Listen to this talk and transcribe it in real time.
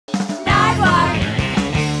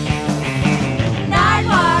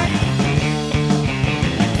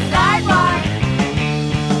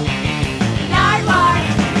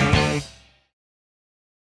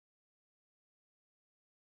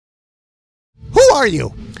Who are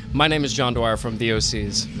you? My name is Nardwuar from the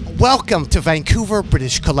OCs. Welcome to Vancouver,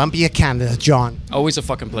 British Columbia, Canada, John. Always a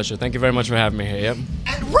fucking pleasure. Thank you very much for having me here. Yep.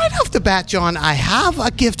 And right off the bat, John, I have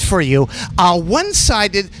a gift for you. A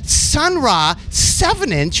one-sided Sun Ra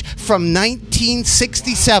 7-inch from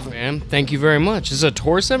 1967. Man, thank you very much. This is a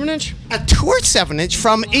Tour 7-inch? A Tour 7-inch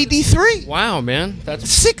from 83. Wow, man. That's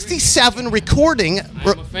 67 recording.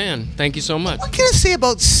 I'm a fan. Thank you so much. What can I say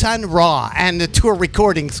about Sun Ra and the Tour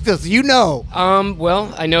recordings? Because you know.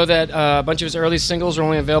 Well, I know that a bunch of his early singles were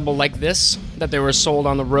only available like this, that they were sold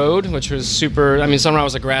on the road, which was super. I mean, Sun Ra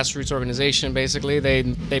was a grassroots organization, basically.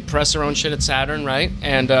 They press their own shit at Saturn, right?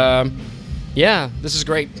 And yeah, this is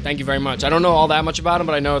great. Thank you very much. I don't know all that much about them,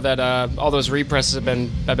 but I know that all those represses have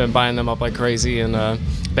been buying them up like crazy, and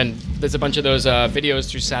there's a bunch of those videos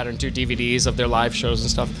through Saturn, through DVDs of their live shows and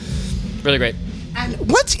stuff. Really great.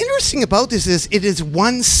 And what's interesting about this is it is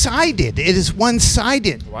one-sided. It is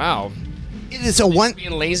one-sided. Wow. It is a one.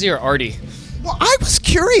 Being lazy or arty? Well, I was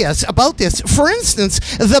curious about this. For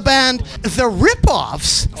instance, the band The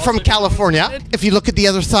Rip-Offs from California, if you look at the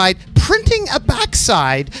other side, printing a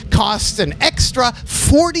backside costs an extra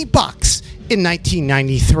 $40 in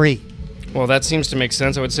 1993. Well, that seems to make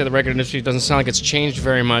sense. I would say the record industry doesn't sound like it's changed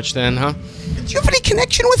very much then, huh? Do you have any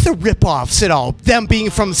connection with The Rip-Offs at all? Them being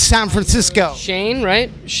from San Francisco. Shane, right?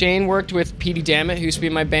 Shane worked with Petey Dammit, who used to be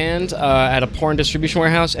in my band, at a porn distribution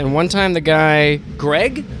warehouse. And one time the guy,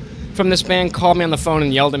 Greg, from this band called me on the phone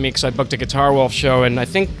and yelled at me because I booked a Guitar Wolf show. And I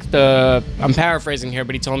think I'm paraphrasing here,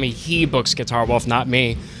 but he told me he books Guitar Wolf, not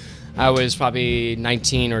me. I was probably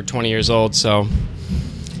 19 or 20 years old, so,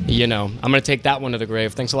 you know, I'm going to take that one to the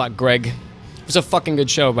grave. Thanks a lot, Greg. It was a fucking good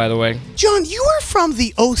show, by the way. John, you are from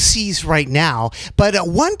the OCs right now, but at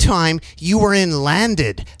one time you were in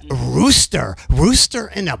Landed. Rooster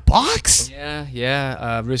in a box?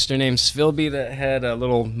 Yeah. Rooster named Svilby that had a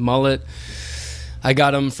little mullet. I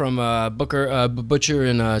got him from a butcher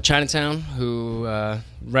in Chinatown who,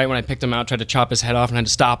 right when I picked him out, tried to chop his head off and I had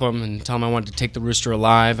to stop him and tell him I wanted to take the rooster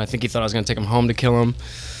alive. I think he thought I was going to take him home to kill him.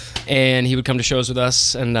 And he would come to shows with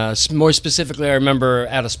us. And more specifically, I remember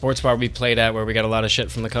at a sports bar we played at where we got a lot of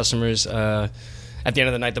shit from the customers. At the end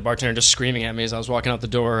of the night, the bartender just screaming at me as I was walking out the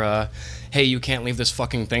door, hey, you can't leave this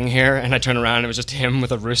fucking thing here. And I turned around and it was just him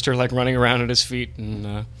with a rooster like running around at his feet.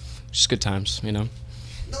 And just good times, you know.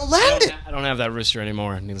 Landed. I don't have that rooster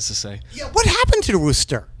anymore, needless to say. Yeah, what happened to the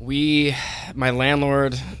rooster? My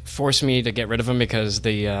landlord forced me to get rid of him because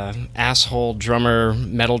the asshole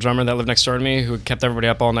metal drummer that lived next door to me, who kept everybody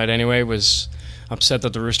up all night anyway, was upset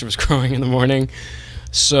that the rooster was crowing in the morning.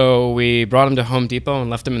 So we brought him to Home Depot and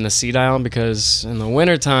left him in the seed aisle because in the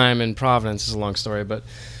wintertime in Providence, this is a long story, but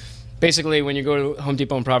basically, when you go to Home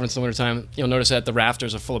Depot in Providence in the wintertime, you'll notice that the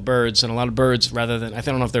rafters are full of birds, and a lot of birds, rather than, I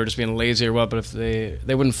don't know if they were just being lazy or what, but if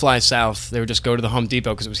they wouldn't fly south, they would just go to the Home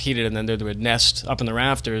Depot because it was heated, and then they would nest up in the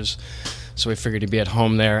rafters. So we figured he'd be at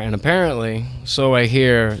home there, and apparently, so I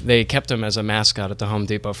hear, they kept him as a mascot at the Home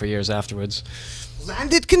Depot for years afterwards.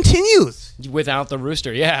 Landed continues. Without the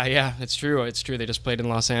rooster, yeah, it's true. They just played in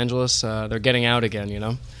Los Angeles. They're getting out again, you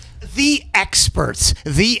know. The experts.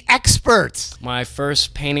 My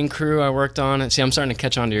first painting crew I worked on, see, I'm starting to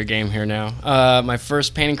catch on to your game here now. My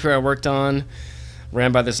first painting crew I worked on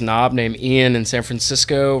ran by this knob named Ian in San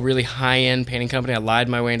Francisco, really high-end painting company. I lied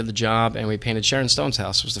my way into the job, and we painted Sharon Stone's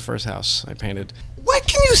house. It was the first house I painted. What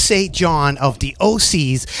can you say, John, of the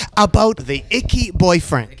OCs about the Icky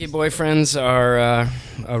Boyfriend? Icky Boyfriends are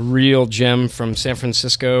a real gem from San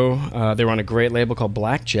Francisco. They were on a great label called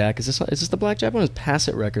Blackjack. Is this the Blackjack one? It's Pass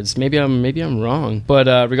It Records. Maybe I'm wrong. But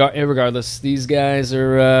regardless, these guys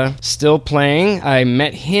are still playing. I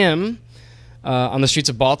met him on the streets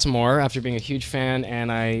of Baltimore after being a huge fan,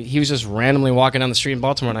 and he was just randomly walking down the street in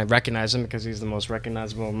Baltimore, and I recognized him because he's the most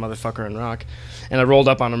recognizable motherfucker in rock. And I rolled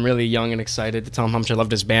up on him really young and excited to tell him how much I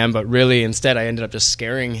loved his band, but really instead I ended up just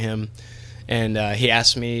scaring him. And he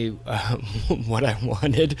asked me what I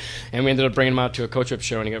wanted, and we ended up bringing him out to a Coach Rip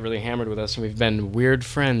show, and he got really hammered with us, and we've been weird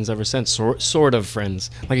friends ever since, sort of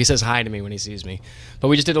friends. Like, he says hi to me when he sees me. But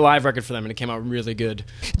we just did a live record for them, and it came out really good.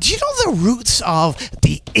 Do you know the roots of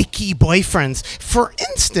the Icky Boyfriends? For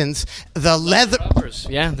instance, the leather...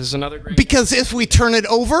 Yeah, this is another great... Because if we turn it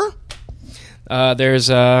over... There's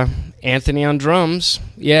Anthony on drums.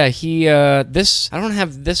 Yeah, I don't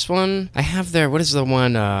have this one. I have their, what is the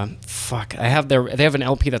one, they have an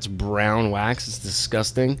LP that's brown wax. It's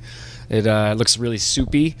disgusting. It looks really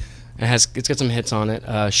soupy. It's got some hits on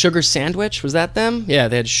it. Sugar Sandwich, was that them? Yeah,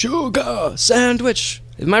 they had Sugar Sandwich.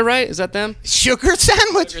 Am I right? Is that them? Sugar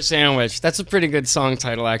Sandwich. Sugar Sandwich. That's a pretty good song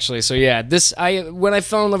title, actually. So yeah, when I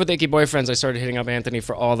fell in love with Icky Boyfriends, I started hitting up Anthony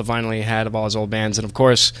for all the vinyl he had of all his old bands, and of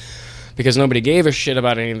course, because nobody gave a shit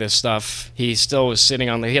about any of this stuff, he still was sitting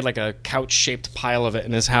on he had like a couch-shaped pile of it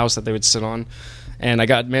in his house that they would sit on. And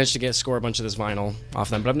I managed to score a bunch of this vinyl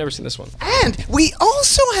off them, but I've never seen this one. And we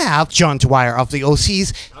also have John Dwyer of the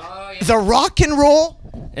OCs, the rock and roll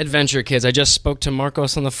Adventure Kids. I just spoke to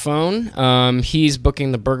Marcos on the phone. He's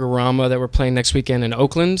booking the Burgerama that we're playing next weekend in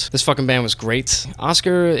Oakland. This fucking band was great.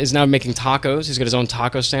 Oscar is now making tacos. He's got his own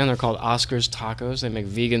taco stand. They're called Oscar's Tacos. They make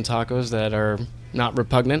vegan tacos that are not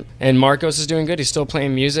repugnant. And Marcos is doing good. He's still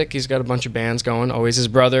playing music. He's got a bunch of bands going. Always his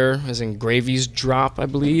brother is in Gravy's Drop, I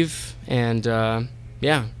believe. And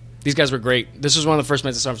yeah, these guys were great. This was one of the first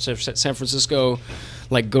bands in San Francisco,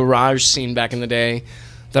 like garage scene back in the day,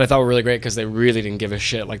 that I thought were really great because they really didn't give a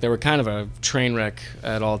shit. Like, they were kind of a train wreck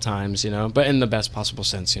at all times, you know, but in the best possible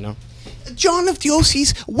sense, you know. John of the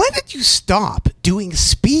OCs, when did you stop doing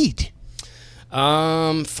speed?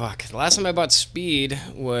 Fuck. The last time I bought speed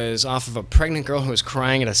was off of a pregnant girl who was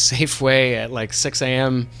crying at a Safeway at like 6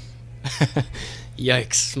 a.m.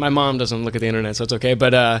 Yikes. My mom doesn't look at the internet, so it's okay.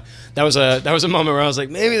 But that was a moment where I was like,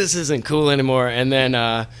 maybe this isn't cool anymore. And then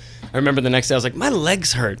I remember the next day I was like, my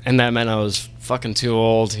legs hurt. And that meant I was fucking too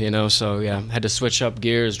old, you know. So yeah, had to switch up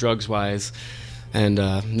gears drugs-wise. And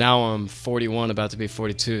now I'm 41, about to be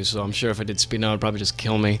 42. So I'm sure if I did speed now, it would probably just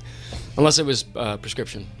kill me. Unless it was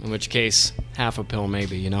prescription, in which case half a pill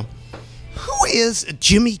maybe, you know. Who is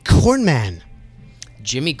Jimmy Cornman?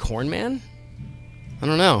 Jimmy Cornman? I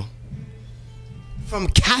don't know. From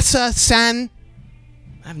Casa San.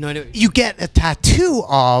 I have no idea. You get a tattoo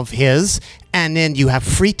of his, and then you have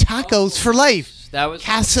free tacos for life. That was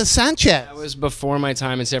Casa Sanchez. That was before my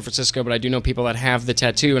time in San Francisco, but I do know people that have the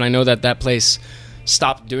tattoo, and I know that that place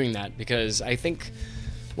stopped doing that because I think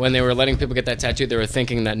when they were letting people get that tattoo, they were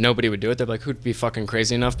thinking that nobody would do it. They're like, who'd be fucking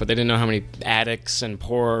crazy enough? But they didn't know how many addicts and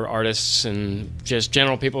poor artists and just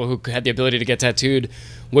general people who had the ability to get tattooed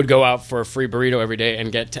would go out for a free burrito every day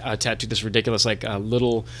and get tattooed this ridiculous, like a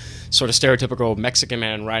little sort of stereotypical Mexican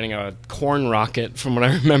man riding a corn rocket, from what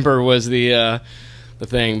I remember was the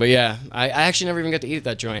thing. But yeah, I actually never even got to eat at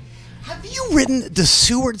that joint. Have you ridden the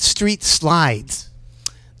Seward Street slides?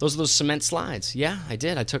 Those are those cement slides. Yeah, I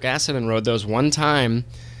did. I took acid and rode those one time,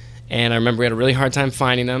 and I remember we had a really hard time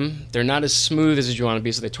finding them. They're not as smooth as you want to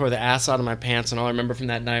be, so they tore the ass out of my pants, and all I remember from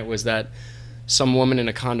that night was that some woman in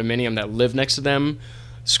a condominium that lived next to them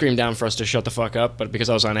screamed down for us to shut the fuck up, but because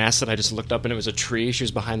I was on acid, I just looked up and it was a tree. She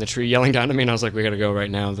was behind the tree yelling down to me, and I was like, we gotta go right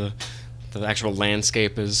now. The actual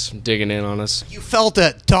landscape is digging in on us. You felt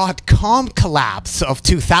a .com collapse of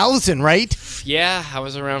 2000, right? Yeah, I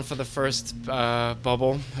was around for the first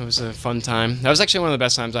bubble. It was a fun time. That was actually one of the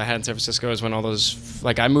best times I had in San Francisco, is when all those,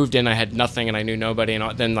 like, I moved in, I had nothing and I knew nobody,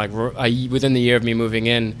 and then like within the year of me moving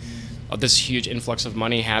in, this huge influx of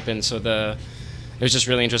money happened. So it was just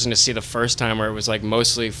really interesting to see the first time where it was like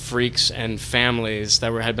mostly freaks and families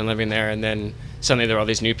that had been living there, and then suddenly there were all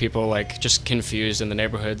these new people like just confused in the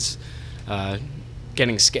neighborhoods.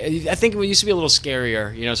 Getting scared. I think it used to be a little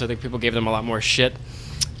scarier, you know, so I think people gave them a lot more shit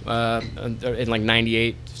in like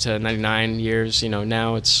 98 to 99 years. You know,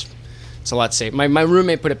 now it's a lot safer. My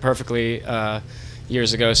roommate put it perfectly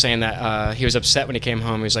years ago, saying that he was upset when he came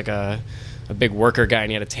home. He was like a big worker guy,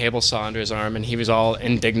 and he had a table saw under his arm, and he was all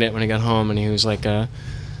indignant when he got home, and he was like,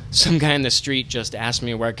 some guy in the street just asked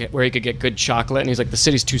me where he could get good chocolate, and he's like, the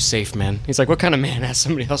city's too safe, man. He's like, what kind of man asks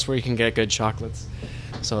somebody else where you can get good chocolates?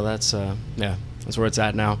 So that's, yeah, that's where it's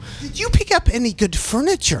at now. Did you pick up any good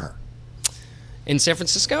furniture? In San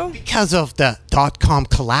Francisco? Because of the .com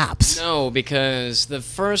collapse. No, because the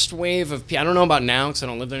first wave of I don't know about now because I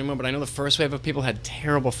don't live there anymore, but I know the first wave of people had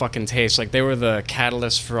terrible fucking taste. Like, they were the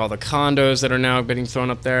catalyst for all the condos that are now getting thrown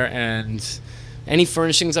up there, and any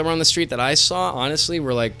furnishings that were on the street that I saw, honestly,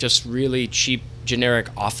 were like just really cheap, generic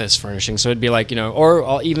office furnishings. So it'd be like, you know,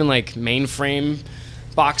 or even like mainframe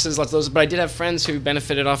boxes, lots of those. But I did have friends who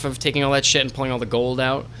benefited off of taking all that shit and pulling all the gold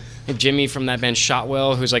out. Like Jimmy from that band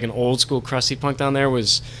Shotwell, who's like an old school crusty punk down there,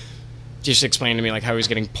 was just explaining to me like how he was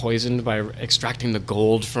getting poisoned by extracting the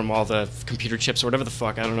gold from all the computer chips or whatever the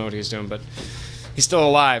fuck. I don't know what he was doing, but he's still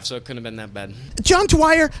alive, so it couldn't have been that bad. John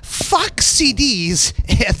Dwyer, fuck CDs.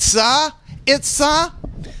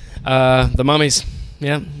 The Mummies.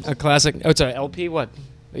 Yeah, a classic. Oh, it's a LP. What?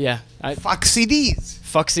 Yeah. Fuck CDs.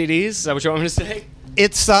 Fuck CDs. Is that what you want me to say?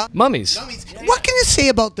 It's Mummies. What can you say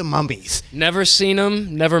about the Mummies? Never seen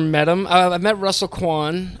them. Never met them. I've met Russell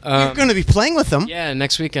Kwan. You're going to be playing with them. Yeah,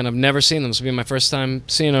 next weekend. I've never seen them. This will be my first time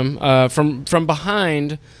seeing them. From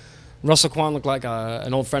behind, Russell Kwan looked like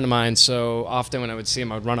an old friend of mine. So often when I would see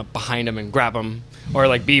him, I would run up behind him and grab him, or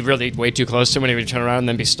like be really way too close to him, and he would turn around and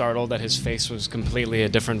then be startled that his face was completely a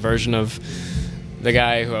different version of the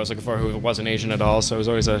guy who I was looking for, who wasn't Asian at all, so it was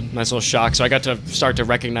always a nice little shock. So I got to start to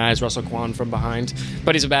recognize Russell Kwan from behind.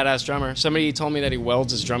 But he's a badass drummer. Somebody told me that he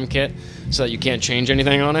welds his drum kit so that you can't change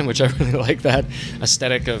anything on it, which I really like that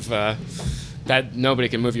aesthetic of that nobody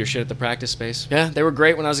can move your shit at the practice space. Yeah, they were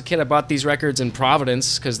great when I was a kid. I bought these records in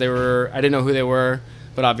Providence because I didn't know who they were.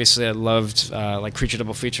 But obviously, I loved like Creature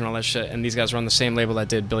Double Feature and all that shit. And these guys were on the same label that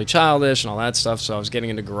did Billy Childish and all that stuff. So I was getting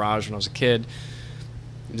into garage when I was a kid.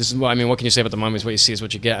 This is what can you say about the Mummies? What you see is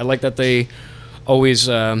what you get. I like that they always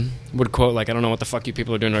would quote like, "I don't know what the fuck you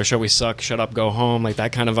people are doing in our show. We suck. Shut up. Go home." Like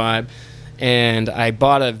that kind of vibe. And I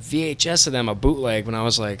bought a VHS of them, a bootleg, when I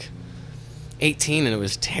was like 18, and it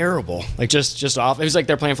was terrible. Like just off. It was like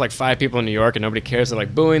they're playing for like 5 people in New York, and nobody cares. They're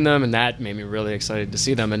like booing them, and that made me really excited to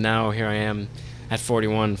see them. And now here I am. At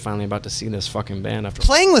 41, finally about to see this fucking band after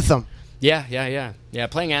playing with them. Yeah,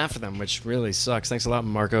 playing after them, which really sucks. Thanks a lot,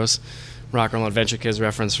 Marcos. Rock and Roll Adventure Kids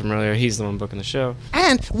reference from earlier. He's the one booking the show.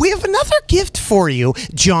 And we have another gift for you,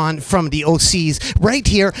 John, from the OCs. Right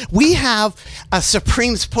here, we have a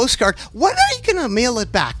Supremes postcard. What are you going to mail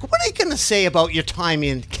it back? What are you going to say about your time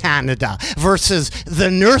in Canada versus the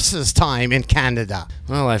nurses' time in Canada?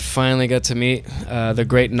 Well, I finally got to meet the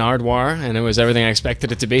great Nardwuar, and it was everything I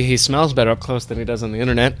expected it to be. He smells better up close than he does on the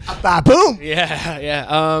internet. Boom! Yeah.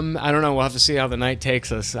 I don't know. We'll have to see how the night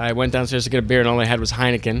takes us. I went downstairs to get a beer, and all I had was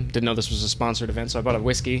Heineken. Didn't know this was a sponsored event, so I bought a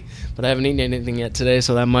whiskey, but I haven't eaten anything yet today,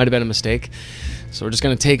 so that might have been a mistake. So we're just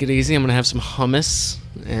going to take it easy. I'm going to have some hummus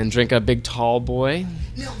and drink a big tall boy.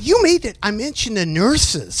 Now, you made it. I mentioned the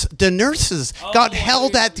nurses. The nurses got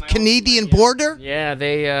held at the Canadian border. Yeah,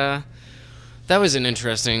 they... that was an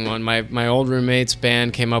interesting one. My old roommate's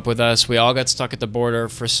band came up with us. We all got stuck at the border.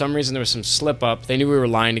 For some reason, there was some slip up. They knew we were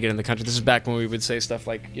lying to get in the country. This is back when we would say stuff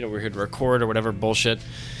like, we're here to record or whatever bullshit.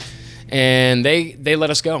 And they let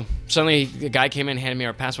us go. Suddenly, the guy came in, handed me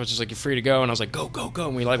our passports. He's like, "You're free to go." And I was like, "Go, go, go."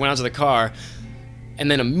 And we went out to the car.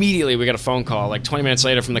 And then immediately we got a phone call, like 20 minutes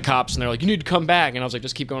later from the cops. And they're like, "You need to come back." And I was like,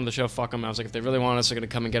 "Just keep going to the show. Fuck them." I was like, if they really want us, they're going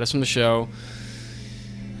to come and get us from the show.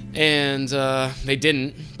 And they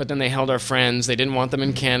didn't, but then they held our friends. They didn't want them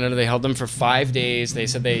in Canada. They held them for 5 days. They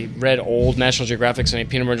said they read old National Geographics and ate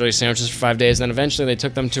peanut butter jelly sandwiches for 5 days. Then eventually they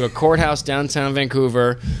took them to a courthouse downtown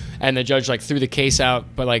Vancouver, and the judge threw the case out,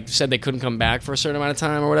 but said they couldn't come back for a certain amount of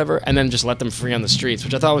time or whatever, and then just let them free on the streets,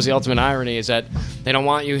 which I thought was the ultimate irony, is that they don't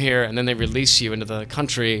want you here, and then they release you into the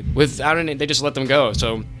country without any. They just let them go.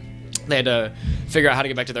 So they had to figure out how to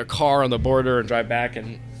get back to their car on the border and drive back,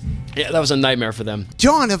 and yeah, that was a nightmare for them.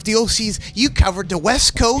 John, of the OCs, you covered the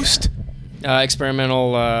West Coast.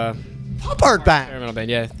 Experimental... pop art band. Experimental band,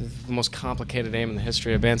 yeah. The most complicated name in the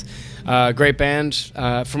history of bands. Great band.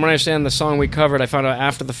 From what I understand, the song we covered, I found out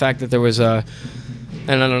after the fact that there was a...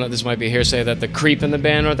 And I don't know, this might be hearsay, that the creep in the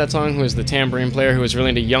band wrote that song, who was the tambourine player, who was really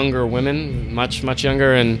into younger women, much, much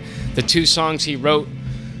younger. And the 2 songs he wrote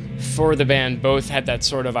for the band both had that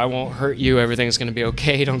sort of "I won't hurt you, everything's going to be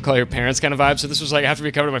okay, don't call your parents" kind of vibe. So this was like, after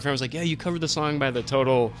we covered it, my friend was like, "Yeah, you covered the song by the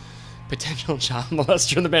total potential child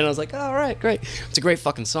molester in the band." I was like, "Oh, all right, great." It's a great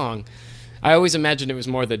fucking song. I always imagined it was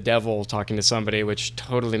more the devil talking to somebody, which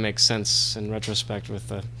totally makes sense in retrospect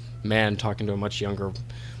with a man talking to a much younger.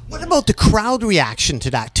 What about the crowd reaction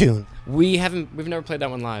to that tune? We've never played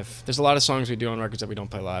that one live. There's a lot of songs we do on records that we don't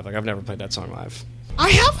play live. Like, I've never played that song live. I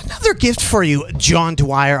have another gift for you, John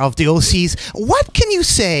Dwyer of the OCs. What can you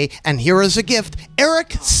say? And here is a gift, Eric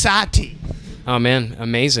Satie. Oh man,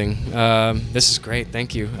 amazing. This is great,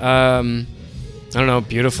 thank you. I don't know,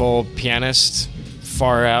 beautiful pianist,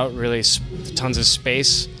 far out, really tons of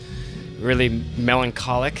space, really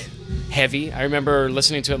melancholic, heavy. I remember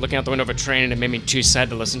listening to it, looking out the window of a train, and it made me too sad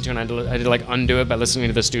to listen to, and I had to like undo it by listening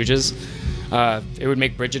to the Stooges. It would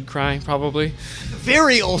make Bridget cry, probably.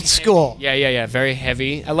 Very old school. Yeah, very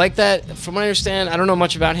heavy. I like that. From what I understand, I don't know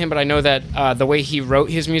much about him, but I know that the way he wrote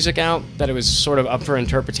his music out, that it was sort of up for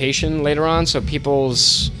interpretation later on, so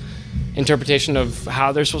people's interpretation of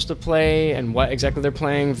how they're supposed to play and what exactly they're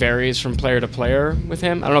playing varies from player to player with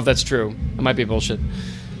him. I don't know if that's true. It might be bullshit.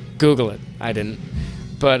 Google it. I didn't.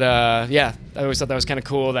 But yeah, I always thought that was kind of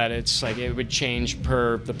cool that it's like it would change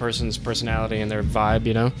per the person's personality and their vibe,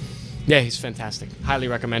 you know? Yeah, he's fantastic. Highly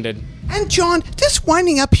recommended. And John, just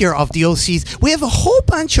winding up here of the OCs, we have a whole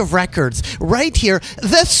bunch of records right here.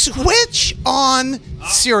 The Switch On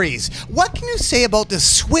series. What can you say about the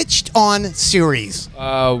Switched On series?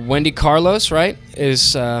 Wendy Carlos, right,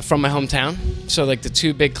 is from my hometown. So like the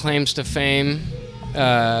 2 big claims to fame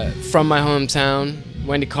from my hometown.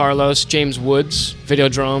 Wendy Carlos, James Woods,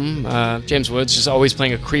 Videodrome. James Woods is always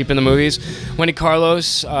playing a creep in the movies. Wendy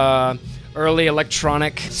Carlos, early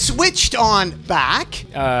electronic. Switched on back.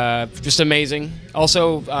 Just amazing.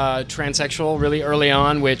 Also, transsexual really early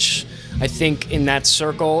on, which I think in that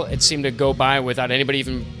circle, it seemed to go by without anybody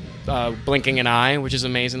even blinking an eye, which is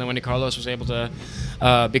amazing that Wendy Carlos was able to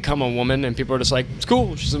become a woman, and people were just like, it's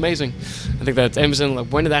cool, she's amazing. I think that, it was in,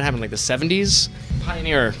 when did that happen, like the 70s?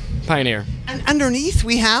 Pioneer. And underneath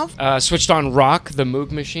we have... Switched on rock, the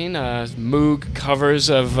Moog machine. Moog covers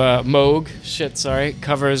of...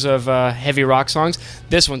 covers of heavy rock songs.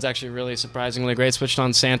 This one's actually really surprisingly great. Switched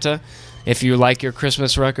on Santa. If you like your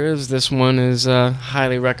Christmas records, this one is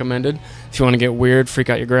highly recommended. If you want to get weird, freak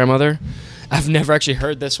out your grandmother. I've never actually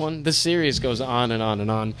heard this one. This series goes on and on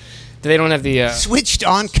and on. They don't have the... Switched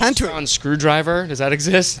on country. Switched on screwdriver. Does that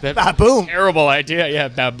exist? Baboom. Terrible idea. Yeah,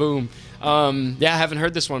 baboom. Yeah, I haven't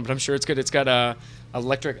heard this one, but I'm sure it's good. It's got a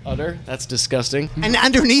electric udder. That's disgusting. And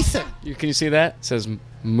underneath it... Can you see that? It says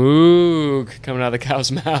Moog coming out of the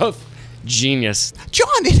cow's mouth. Genius.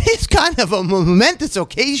 John, it is kind of a momentous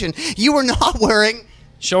occasion. You were not wearing...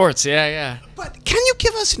 Shorts, yeah. But can you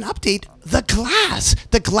give us an update? The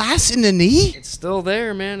glass in the knee? It's still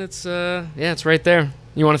there, man. It's it's right there.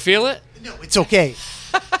 You want to feel it? No, it's okay.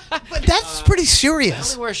 But that's pretty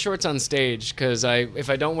serious. I only wear shorts on stage because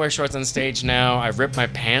if I don't wear shorts on stage now, I rip my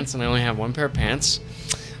pants and I only have one pair of pants.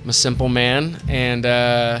 I'm a simple man, and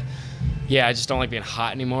I just don't like being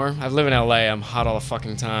hot anymore. I live in LA. I'm hot all the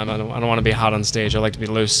fucking time. I don't want to be hot on stage. I like to be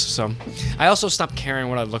loose. So I also stopped caring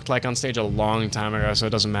what I looked like on stage a long time ago, so it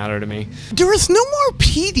doesn't matter to me. There is no more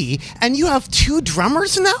Petey, and you have two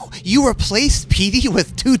drummers now? You replaced Petey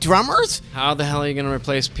with two drummers? How the hell are you going to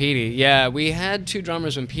replace Petey? Yeah, we had two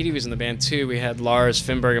drummers when Petey was in the band, too. We had Lars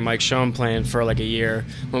Finberg and Mike Schoen playing for like a year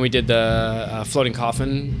when we did the Floating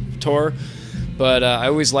Coffin tour. But I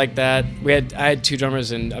always liked that. I had two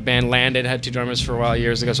drummers, and a band Landed had two drummers for a while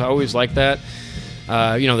years ago, so I always liked that.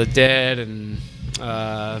 The Dead and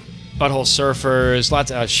Butthole Surfers, lots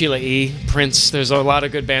of Sheila E., Prince. There's a lot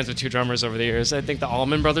of good bands with two drummers over the years. I think the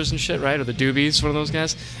Allman Brothers and shit, right? Or the Doobies, one of those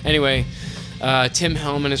guys. Anyway, Tim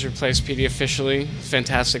Hellman has replaced Petey officially.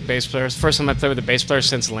 Fantastic bass player. First time I played with a bass player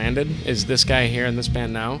since Landed is this guy here in this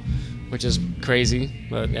band now, which is crazy,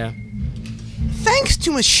 but yeah. Thanks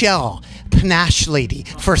to Michelle, Panache Lady,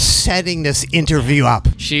 for setting this interview up.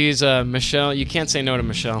 She's Michelle. You can't say no to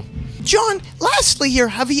Michelle. John, lastly here,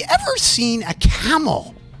 have you ever seen a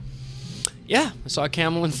camel? Yeah, I saw a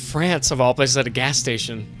camel in France, of all places, at a gas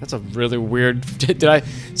station. That's a really weird...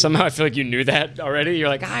 Somehow I feel like you knew that already. You're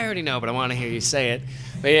like, I already know, but I want to hear you say it.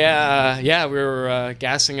 But yeah, we were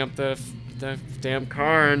gassing up the damn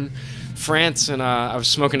car in France, and I was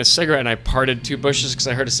smoking a cigarette, and I parted two bushes because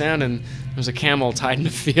I heard a sound, and there was a camel tied in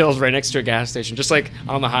a field right next to a gas station, just like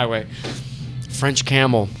on the highway. French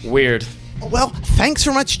camel. Weird. Well, thanks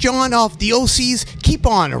so much, John, of the OCs. Keep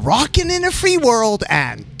on rocking in a free world,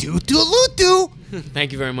 and doo-doo-loo-doo.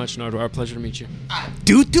 Thank you very much, Nardwuar. Pleasure to meet you.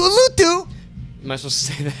 Doo-doo-loo-doo. Am I supposed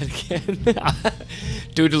to say that again?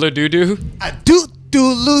 Doodle-doo-doo?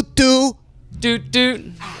 Doo-doo-loo-doo.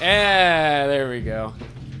 Doot-doot. Yeah, there we go.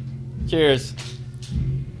 Cheers.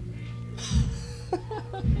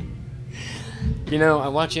 I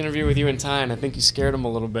watched the interview with you and Ty, and I think you scared him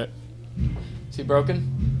a little bit. Is he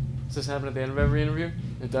broken? Does this happen at the end of every interview?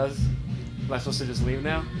 It does? Am I supposed to just leave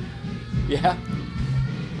now? Yeah?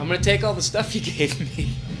 I'm gonna take all the stuff you gave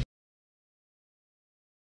me.